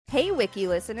Hey, Wiki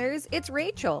listeners, it's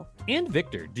Rachel. And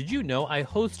Victor, did you know I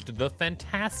host the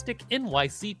fantastic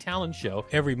NYC Talent Show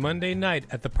every Monday night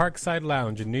at the Parkside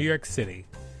Lounge in New York City?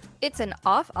 It's an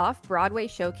off-Broadway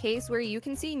showcase where you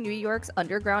can see New York's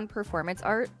underground performance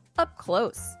art up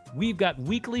close. We've got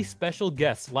weekly special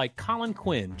guests like Colin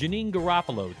Quinn, Janine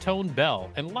Garofalo, Tone Bell,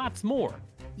 and lots more.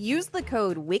 Use the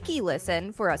code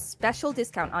WIKILISTEN for a special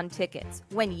discount on tickets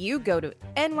when you go to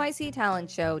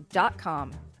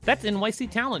nyctalentshow.com. That's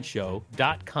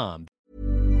nyctalentshow.com.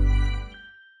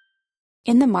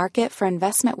 In the market for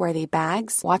investment-worthy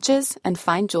bags, watches, and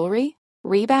fine jewelry,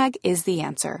 Rebag is the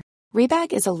answer.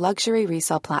 Rebag is a luxury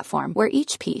resale platform where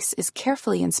each piece is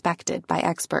carefully inspected by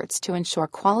experts to ensure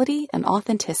quality and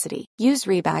authenticity. Use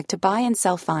Rebag to buy and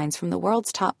sell finds from the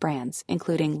world's top brands,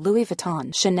 including Louis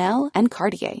Vuitton, Chanel, and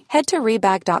Cartier. Head to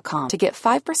Rebag.com to get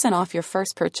 5% off your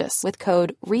first purchase with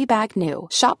code REBAGNEW.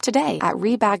 Shop today at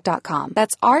Rebag.com.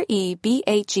 That's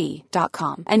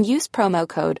REBAG.com. And use promo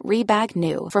code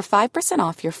REBAGNEW for 5%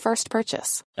 off your first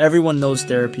purchase. Everyone knows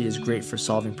therapy is great for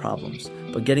solving problems,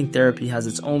 but getting therapy has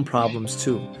its own problems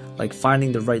too, like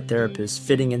finding the right therapist,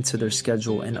 fitting into their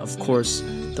schedule, and of course,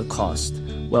 the cost.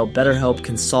 Well, BetterHelp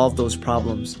can solve those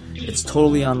problems. It's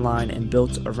totally online and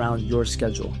built around your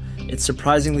schedule. It's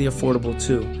surprisingly affordable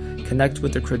too. Connect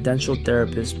with a credentialed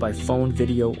therapist by phone,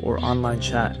 video, or online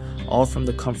chat, all from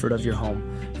the comfort of your home.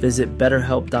 Visit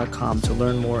BetterHelp.com to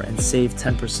learn more and save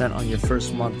 10% on your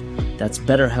first month. That's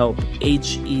BetterHelp,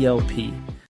 H-E-L-P.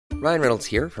 Ryan Reynolds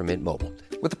here from Mint Mobile.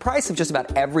 With the price of just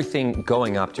about everything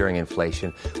going up during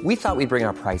inflation, we thought we'd bring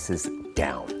our prices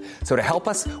down. So to help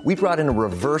us, we brought in a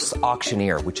reverse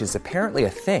auctioneer, which is apparently a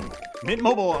thing. Mint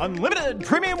Mobile Unlimited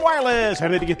Premium Wireless. How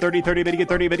to get 30, 30, bit to get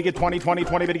 30, bit to get 20, 20,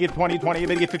 20, bit to get 20, 20,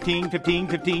 bit to get 15, 15,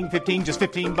 15, 15, just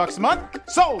 $15 a month?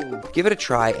 Sold! Give it a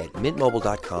try at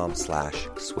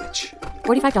mintmobile.com/switch.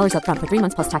 $45 up front for 3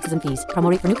 months plus taxes and fees.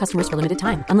 Promo rate for new customers for limited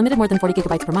time. Unlimited more than 40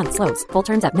 gigabytes per month. Slows full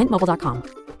terms at mintmobile.com.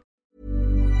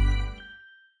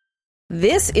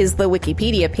 This is the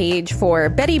Wikipedia page for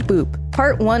Betty Boop,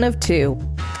 part 1 of 2.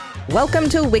 Welcome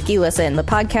to WikiListen, the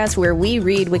podcast where we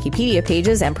read Wikipedia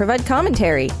pages and provide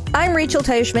commentary. I'm Rachel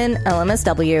Teichman,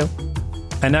 LMSW.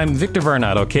 And I'm Victor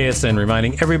Varnado, KSN,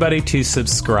 reminding everybody to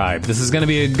subscribe. This is going to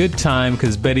be a good time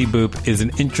because Betty Boop is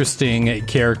an interesting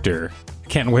character.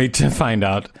 Can't wait to find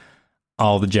out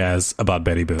all the jazz about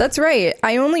Betty Boop. That's right.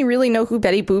 I only really know who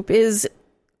Betty Boop is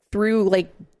through,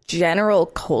 general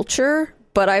culture,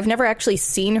 but I've never actually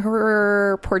seen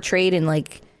her portrayed in,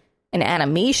 an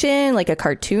animation, a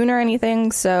cartoon or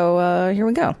anything. So here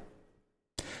we go.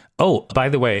 Oh, by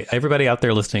the way, everybody out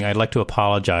there listening, I'd like to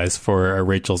apologize for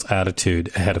Rachel's attitude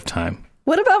ahead of time.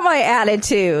 What about my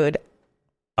attitude?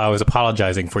 I was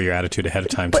apologizing for your attitude ahead of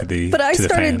time to the But I to the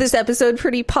started fans. this episode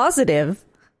pretty positive.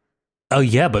 Oh,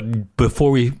 yeah, but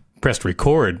before we pressed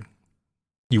record,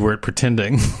 you weren't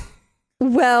pretending.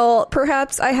 Well,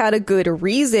 perhaps I had a good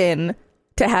reason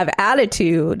to have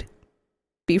attitude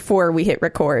before we hit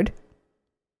record.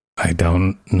 I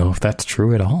don't know if that's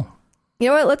true at all. You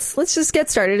know what? Let's just get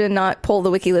started and not pull the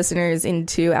Wiki listeners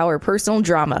into our personal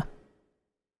drama.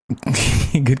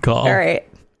 Good call. All right.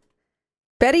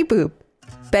 Betty Boop.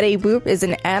 Betty Boop is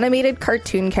an animated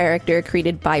cartoon character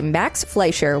created by Max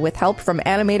Fleischer with help from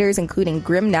animators including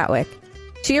Grim Natwick.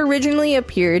 She originally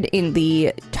appeared in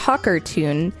the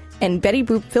Talkertoon and Betty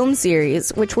Boop film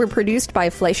series, which were produced by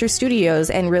Fleischer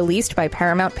Studios and released by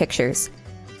Paramount Pictures.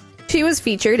 She was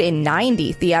featured in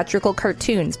 90 theatrical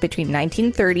cartoons between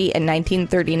 1930 and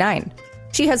 1939.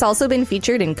 She has also been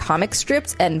featured in comic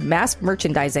strips and mass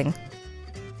merchandising.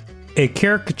 A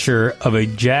caricature of a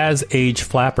jazz-age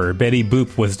flapper, Betty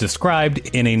Boop was described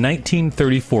in a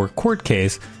 1934 court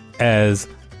case as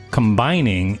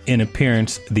combining in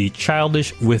appearance the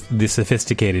childish with the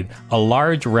sophisticated, a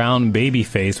large round baby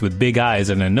face with big eyes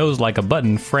and a nose like a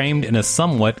button framed in a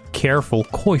somewhat careful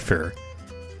coiffure,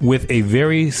 with a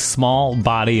very small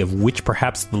body of which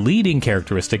perhaps the leading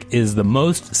characteristic is the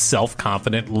most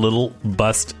self-confident little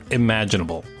bust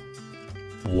imaginable.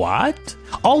 What?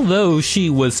 Although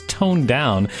she was toned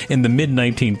down in the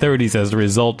mid-1930s as a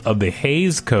result of the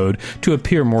Hays Code to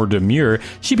appear more demure,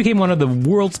 she became one of the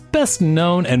world's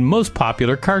best-known and most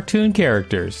popular cartoon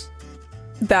characters.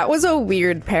 That was a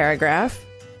weird paragraph.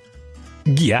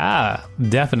 Yeah,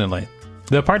 definitely.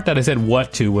 The part that I said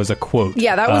 "what to" was a quote.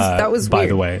 Yeah, that was by weird.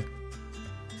 the way.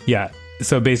 Yeah,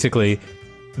 so basically,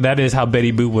 that is how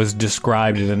Betty Boop was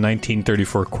described in a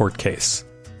 1934 court case.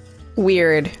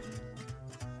 Weird.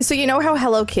 So you know how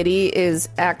Hello Kitty is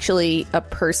actually a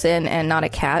person and not a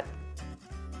cat?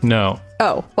 No.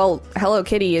 Oh, well, Hello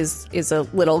Kitty is a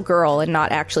little girl and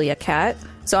not actually a cat.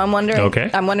 So I'm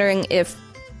wondering if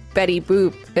Betty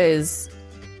Boop is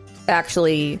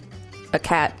actually a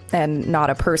cat and not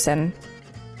a person.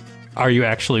 Are you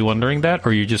actually wondering that, or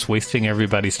are you just wasting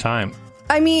everybody's time?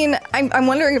 I mean, I'm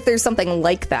wondering if there's something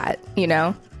like that, you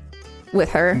know, with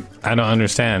her. I don't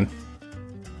understand.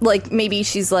 Like, maybe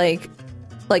she's like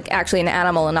actually an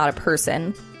animal and not a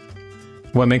person.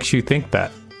 What makes you think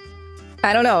that?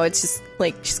 I don't know. It's just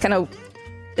like she's kind of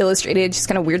illustrated. She's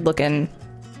kind of weird looking.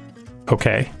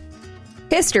 Okay.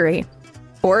 History.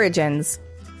 Origins.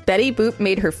 Betty Boop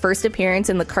made her first appearance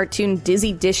in the cartoon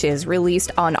Dizzy Dishes,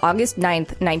 released on August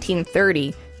 9th,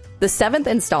 1930, the 7th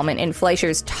installment in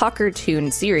Fleischer's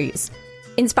Talkertoon series.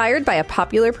 Inspired by a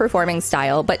popular performing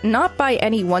style, but not by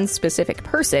any one specific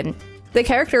person, the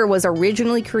character was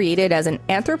originally created as an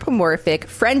anthropomorphic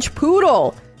French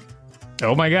poodle.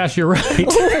 Oh my gosh, you're right.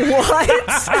 What?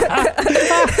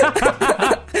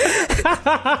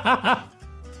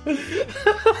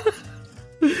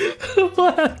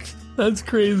 What? That's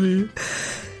crazy.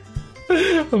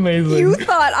 Amazing. You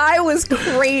thought I was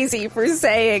crazy for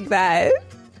saying that.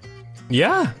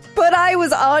 Yeah. But I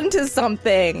was onto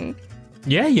something.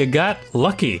 Yeah, you got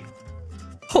lucky.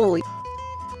 Holy.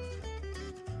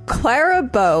 Clara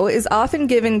Bow is often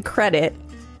given credit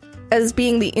as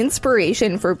being the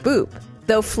inspiration for Boop,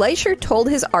 though Fleischer told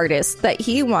his artist that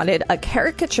he wanted a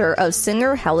caricature of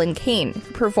singer Helen Kane,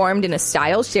 performed in a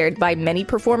style shared by many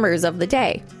performers of the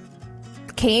day.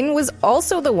 Kane was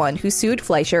also the one who sued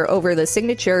Fleischer over the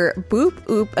signature Boop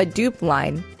Oop a Doop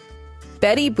line.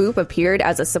 Betty Boop appeared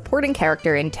as a supporting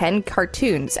character in 10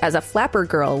 cartoons as a flapper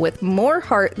girl with more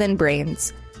heart than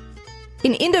brains.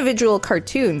 In individual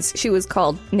cartoons, she was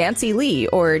called Nancy Lee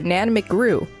or Nan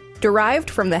McGrew,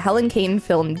 derived from the Helen Kane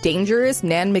film Dangerous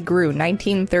Nan McGrew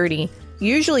 1930,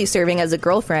 usually serving as a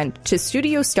girlfriend to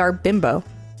studio star Bimbo.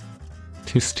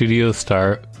 To studio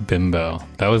star Bimbo.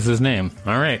 That was his name.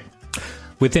 All right.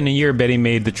 Within a year, Betty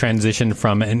made the transition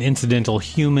from an incidental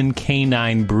human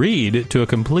canine breed to a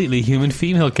completely human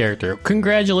female character.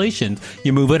 Congratulations.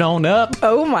 You move it on up.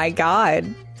 Oh my god.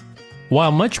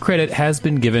 While much credit has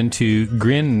been given to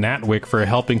Grin Natwick for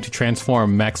helping to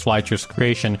transform Max Fleischer's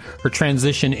creation, her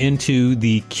transition into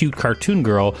the cute cartoon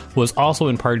girl was also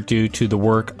in part due to the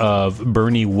work of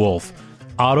Bernie Wolf,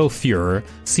 Otto Fuhrer,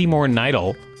 Seymour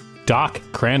Neidl, Doc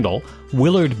Crandall,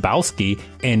 Willard Bowski,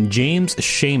 and James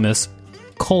Seamus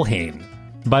Culhane.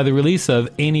 By the release of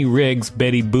Annie Riggs,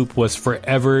 Betty Boop was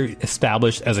forever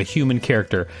established as a human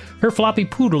character. Her floppy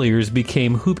poodle ears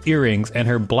became hoop earrings, and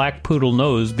her black poodle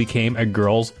nose became a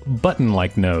girl's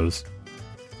button-like nose.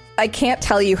 I can't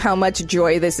tell you how much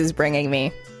joy this is bringing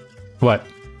me. What?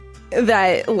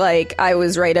 That, like, I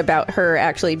was right about her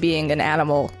actually being an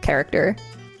animal character.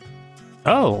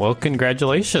 Oh, well,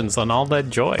 congratulations on all that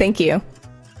joy. Thank you.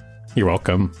 You're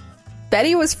welcome.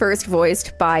 Betty was first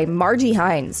voiced by Margie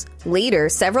Hines. Later,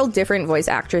 several different voice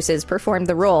actresses performed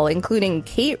the role, including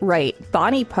Kate Wright,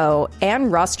 Bonnie Poe, Anne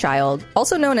Rothschild,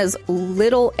 also known as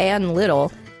Little Ann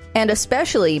Little, and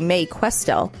especially Mae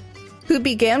Questel, who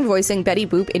began voicing Betty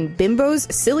Boop in Bimbo's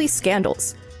Silly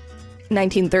Scandals,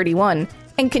 1931,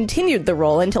 and continued the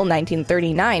role until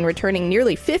 1939, returning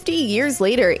nearly 50 years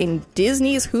later in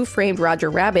Disney's Who Framed Roger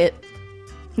Rabbit,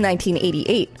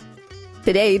 1988.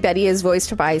 Today, Betty is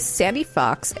voiced by Sandy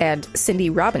Fox and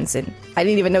Cindy Robinson. I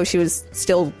didn't even know she was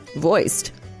still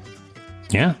voiced.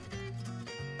 Yeah.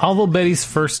 Although Betty's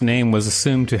first name was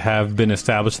assumed to have been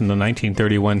established in the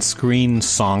 1931 Screen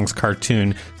Songs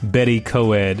cartoon Betty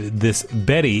Coed, this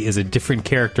Betty is a different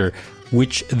character,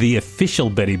 which the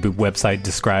official Betty Boop website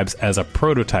describes as a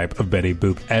prototype of Betty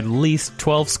Boop. At least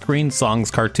 12 Screen Songs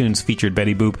cartoons featured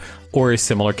Betty Boop or a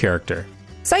similar character.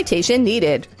 Citation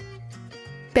needed.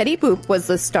 Betty Boop was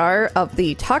the star of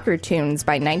the Talkertoons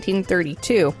by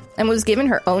 1932 and was given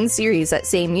her own series that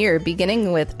same year,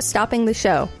 beginning with Stopping the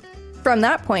Show. From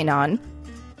that point on,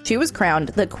 she was crowned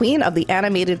the Queen of the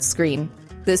Animated Screen.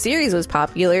 The series was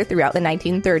popular throughout the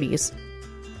 1930s.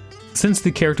 Since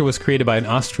the character was created by an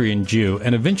Austrian Jew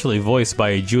and eventually voiced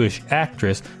by a Jewish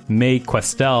actress, Mae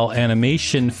Questel,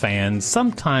 animation fans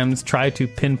sometimes try to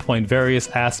pinpoint various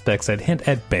aspects that hint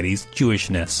at Betty's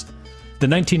Jewishness. The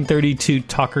 1932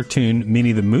 Talkertoon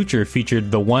Minnie the Moocher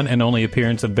featured the one and only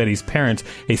appearance of Betty's parents,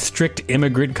 a strict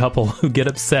immigrant couple who get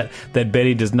upset that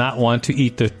Betty does not want to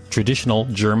eat the traditional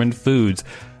German foods,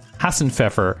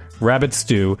 Hassenpfeffer, rabbit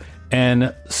stew,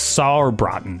 and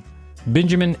Sauerbraten.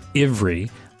 Benjamin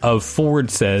Ivry of Ford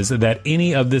says that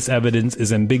any of this evidence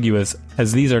is ambiguous,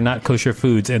 as these are not kosher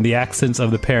foods and the accents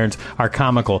of the parents are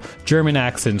comical, German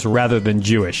accents rather than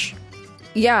Jewish.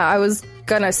 Yeah, I was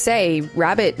gonna say,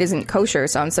 rabbit isn't kosher,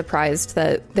 so I'm surprised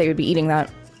that they would be eating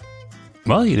that.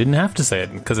 Well, you didn't have to say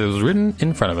it, because it was written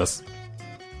in front of us.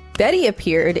 Betty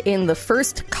appeared in the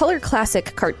first color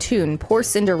classic cartoon, Poor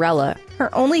Cinderella,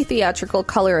 her only theatrical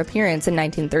color appearance in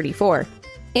 1934.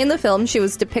 In the film, she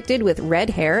was depicted with red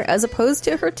hair as opposed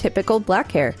to her typical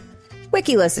black hair.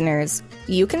 Wiki listeners,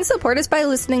 you can support us by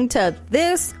listening to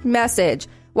this message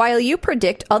while you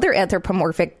predict other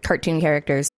anthropomorphic cartoon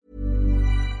characters.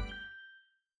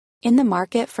 In the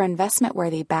market for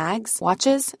investment-worthy bags,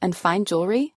 watches, and fine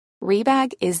jewelry,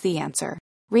 Rebag is the answer.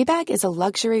 Rebag is a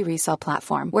luxury resale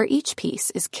platform where each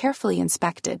piece is carefully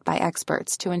inspected by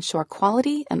experts to ensure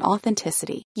quality and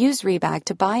authenticity. Use Rebag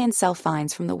to buy and sell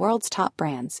finds from the world's top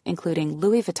brands, including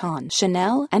Louis Vuitton,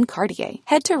 Chanel, and Cartier.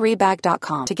 Head to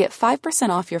Rebag.com to get 5%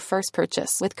 off your first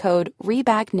purchase with code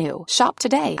REBAGNEW. Shop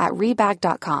today at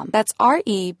Rebag.com. That's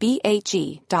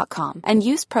REBAG.com. And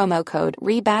use promo code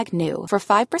REBAGNEW for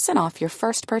 5% off your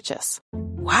first purchase.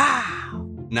 Wow!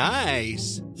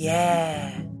 Nice!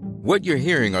 Yeah! What you're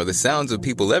hearing are the sounds of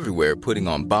people everywhere putting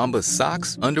on Bombas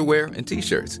socks, underwear, and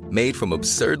T-shirts made from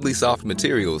absurdly soft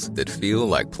materials that feel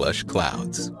like plush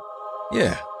clouds.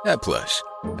 Yeah, that plush.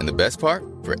 And the best part?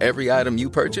 For every item you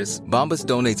purchase, Bombas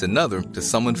donates another to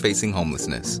someone facing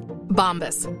homelessness.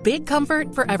 Bombas. Big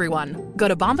comfort for everyone. Go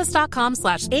to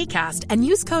bombas.com/ACAST and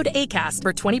use code ACAST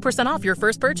for 20% off your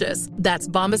first purchase. That's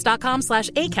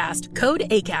bombas.com/ACAST. Code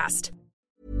ACAST.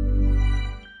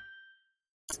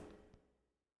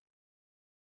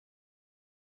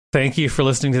 Thank you for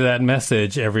listening to that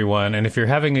message, everyone. And if you're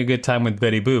having a good time with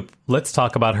Betty Boop, let's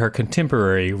talk about her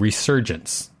contemporary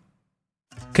resurgence.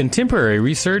 Contemporary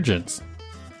resurgence.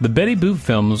 The Betty Boop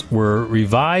films were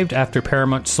revived after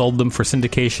Paramount sold them for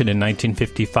syndication in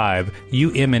 1955.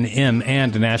 UM&M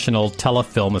and National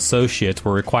Telefilm Associates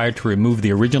were required to remove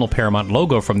the original Paramount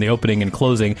logo from the opening and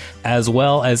closing, as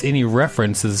well as any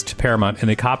references to Paramount in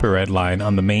the copyright line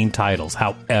on the main titles.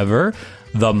 However,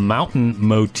 the mountain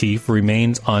motif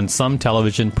remains on some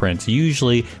television prints,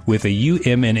 usually with a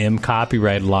UM&M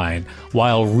copyright line,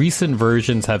 while recent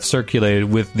versions have circulated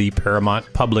with the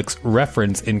Paramount Public's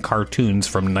reference in cartoons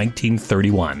from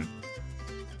 1931.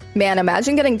 Man,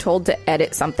 imagine getting told to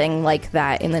edit something like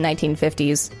that in the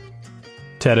 1950s.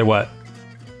 To edit what?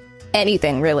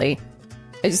 Anything, really.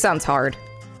 It just sounds hard.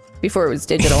 Before it was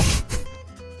digital.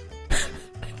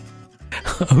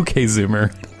 Okay,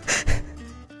 Zoomer.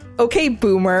 Okay,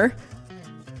 Boomer.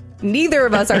 Neither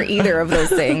of us are either of those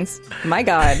things. My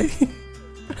God.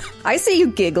 I see you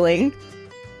giggling.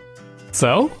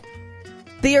 So?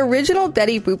 The original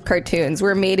Betty Boop cartoons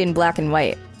were made in black and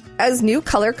white. As new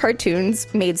color cartoons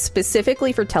made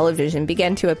specifically for television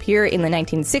began to appear in the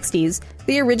 1960s,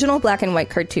 the original black and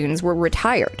white cartoons were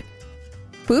retired.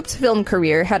 Boop's film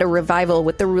career had a revival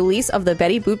with the release of the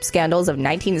Betty Boop Scandals of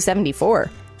 1974,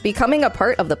 becoming a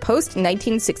part of the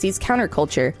post-1960s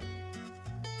counterculture.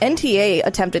 NTA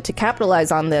attempted to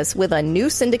capitalize on this with a new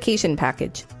syndication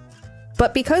package.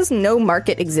 But because no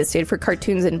market existed for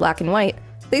cartoons in black and white,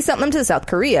 they sent them to South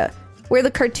Korea, where the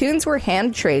cartoons were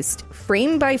hand-traced,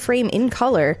 frame by frame in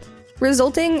color,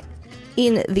 resulting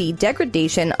in the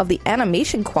degradation of the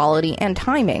animation quality and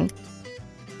timing.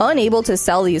 Unable to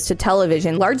sell these to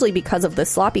television largely because of the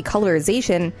sloppy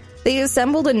colorization, they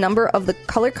assembled a number of the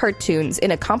color cartoons in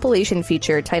a compilation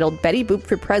feature titled Betty Boop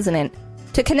for President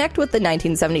to connect with the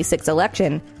 1976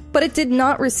 election, but it did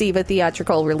not receive a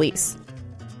theatrical release.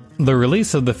 The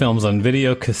release of the films on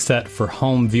video cassette for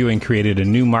home viewing created a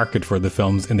new market for the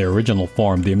films in their original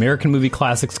form. The American Movie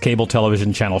Classics cable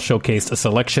television channel showcased a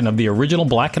selection of the original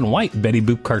black and white Betty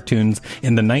Boop cartoons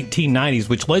in the 1990s,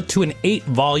 which led to an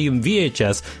 8-volume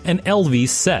VHS and LV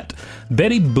set.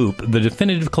 Betty Boop, the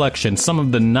definitive collection, some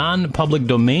of the non-public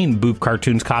domain Boop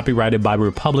cartoons copyrighted by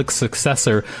Republic's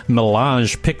successor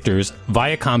Melange Pictures,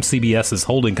 Viacom CBS's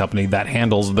holding company that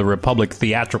handles the Republic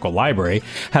Theatrical Library,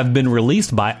 have been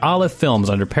released by Olive Films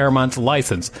under Paramount's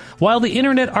license, while the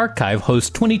Internet Archive hosts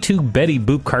 22 Betty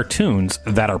Boop cartoons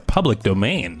that are public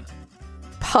domain.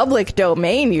 Public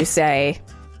domain, you say?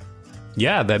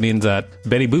 Yeah, that means that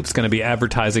Betty Boop's going to be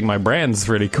advertising my brands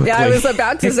pretty quickly. Yeah, I was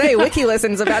about to say,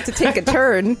 WikiListen's about to take a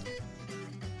turn.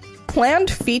 Planned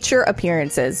feature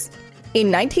appearances. In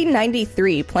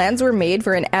 1993, plans were made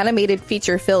for an animated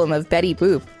feature film of Betty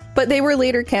Boop, but they were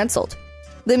later canceled.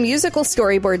 The musical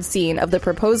storyboard scene of the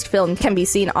proposed film can be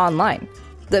seen online.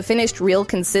 The finished reel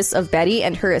consists of Betty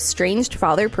and her estranged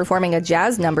father performing a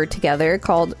jazz number together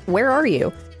called Where Are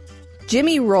You?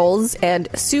 Jimmy Rolls and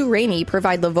Sue Rainey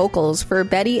provide the vocals for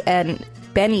Betty and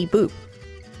Benny Boop.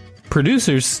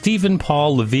 Producers Stephen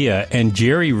Paul Levia and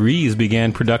Jerry Rees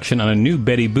began production on a new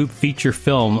Betty Boop feature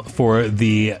film for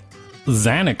the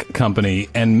Zanuck Company,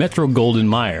 and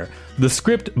Metro-Goldwyn-Mayer. The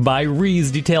script by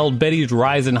Rees detailed Betty's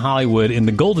rise in Hollywood in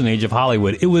the golden age of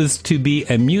Hollywood. It was to be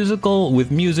a musical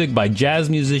with music by jazz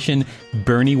musician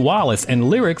Bernie Wallace and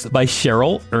lyrics by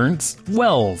Cheryl Ernst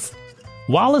Wells.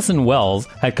 Wallace and Wells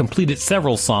had completed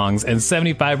several songs, and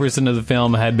 75% of the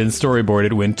film had been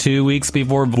storyboarded when 2 weeks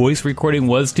before voice recording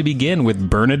was to begin, with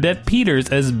Bernadette Peters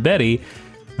as Betty,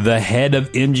 the head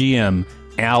of MGM,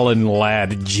 Alan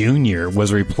Ladd Jr.,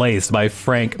 was replaced by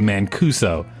Frank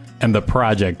Mancuso, and the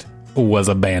project was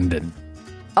abandoned.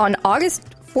 On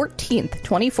August 14th,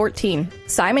 2014,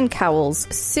 Simon Cowell's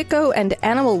Sicko and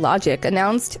Animal Logic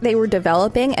announced they were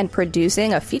developing and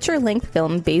producing a feature-length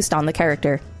film based on the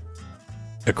character.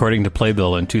 According to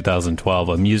Playbill in 2012,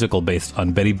 a musical based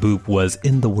on Betty Boop was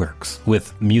in the works,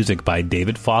 with music by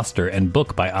David Foster and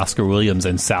book by Oscar Williams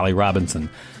and Sally Robinson.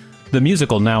 The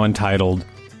musical, now entitled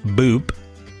Boop,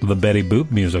 the Betty Boop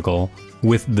Musical,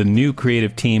 with the new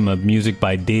creative team of music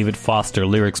by David Foster,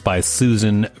 lyrics by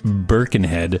Susan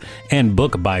Birkenhead, and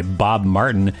book by Bob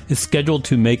Martin, is scheduled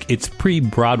to make its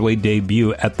pre-Broadway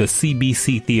debut at the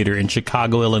CBC Theater in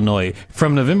Chicago, Illinois,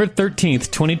 from November 13th,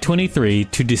 2023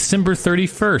 to December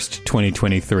 31st,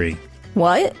 2023.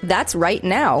 What? That's right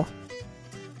now.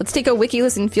 Let's take a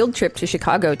WikiListen field trip to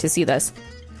Chicago to see this.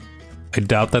 I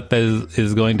doubt that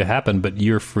is going to happen, but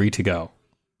you're free to go.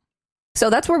 So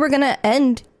that's where we're going to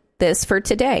end this for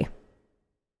today.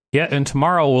 Yeah, and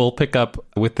tomorrow we'll pick up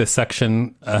with this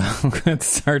section. It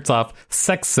starts off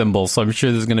sex symbols, so I'm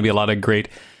sure there's going to be a lot of great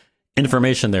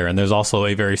information there. And there's also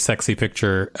a very sexy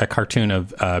picture, a cartoon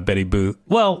of Betty Boop.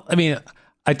 Well, I mean,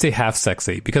 I'd say half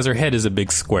sexy, because her head is a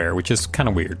big square, which is kind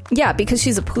of weird. Yeah, because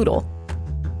she's a poodle.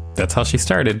 That's how she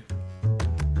started.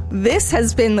 This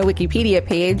has been the Wikipedia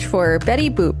page for Betty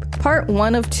Boop, part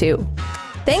 1 of 2.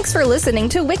 Thanks for listening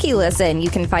to WikiListen.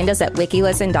 You can find us at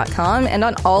wikilisten.com and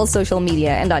on all social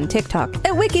media and on TikTok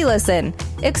at WikiListen,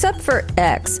 except for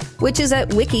X, which is at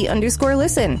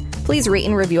wiki_listen. Please rate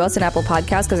and review us on Apple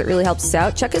Podcasts because it really helps us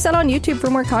out. Check us out on YouTube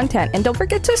for more content. And don't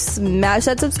forget to smash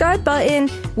that subscribe button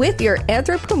with your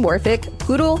anthropomorphic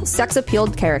poodle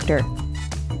sex-appealed character.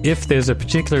 If there's a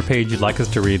particular page you'd like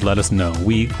us to read, let us know.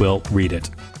 We will read it.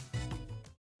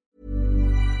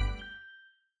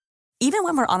 Even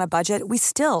when we're on a budget, we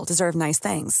still deserve nice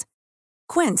things.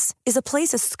 Quince is a place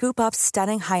to scoop up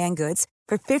stunning high-end goods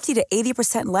for 50 to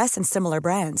 80% less than similar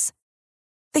brands.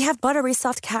 They have buttery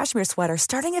soft cashmere sweaters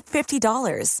starting at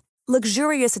 $50,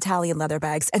 luxurious Italian leather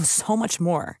bags, and so much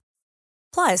more.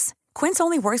 Plus, Quince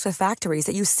only works with factories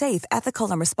that use safe, ethical,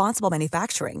 and responsible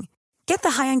manufacturing. Get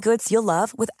the high-end goods you'll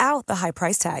love without the high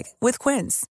price tag with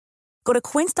Quince. Go to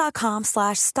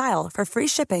quince.com/style for free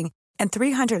shipping and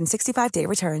 365-day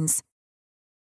returns.